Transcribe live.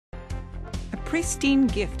pristine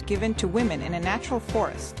gift given to women in a natural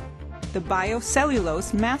forest, the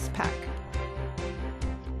Cellulose Mask Pack.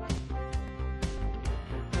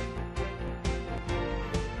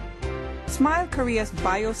 Smile Korea's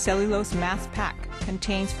Cellulose Mask Pack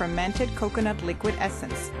contains fermented coconut liquid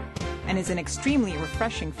essence and is an extremely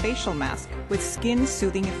refreshing facial mask with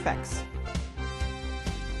skin-soothing effects.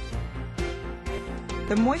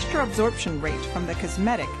 The moisture absorption rate from the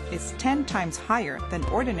cosmetic is 10 times higher than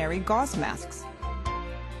ordinary gauze masks.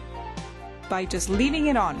 By just leaving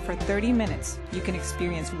it on for 30 minutes, you can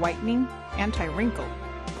experience whitening, anti-wrinkle,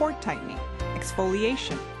 pore tightening,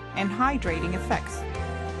 exfoliation, and hydrating effects.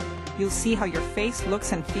 You'll see how your face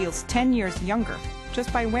looks and feels 10 years younger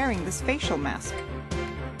just by wearing this facial mask.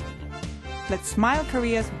 Let Smile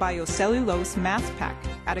Korea's Cellulose Mask Pack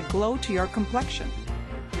add a glow to your complexion.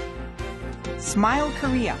 Smile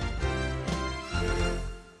Korea.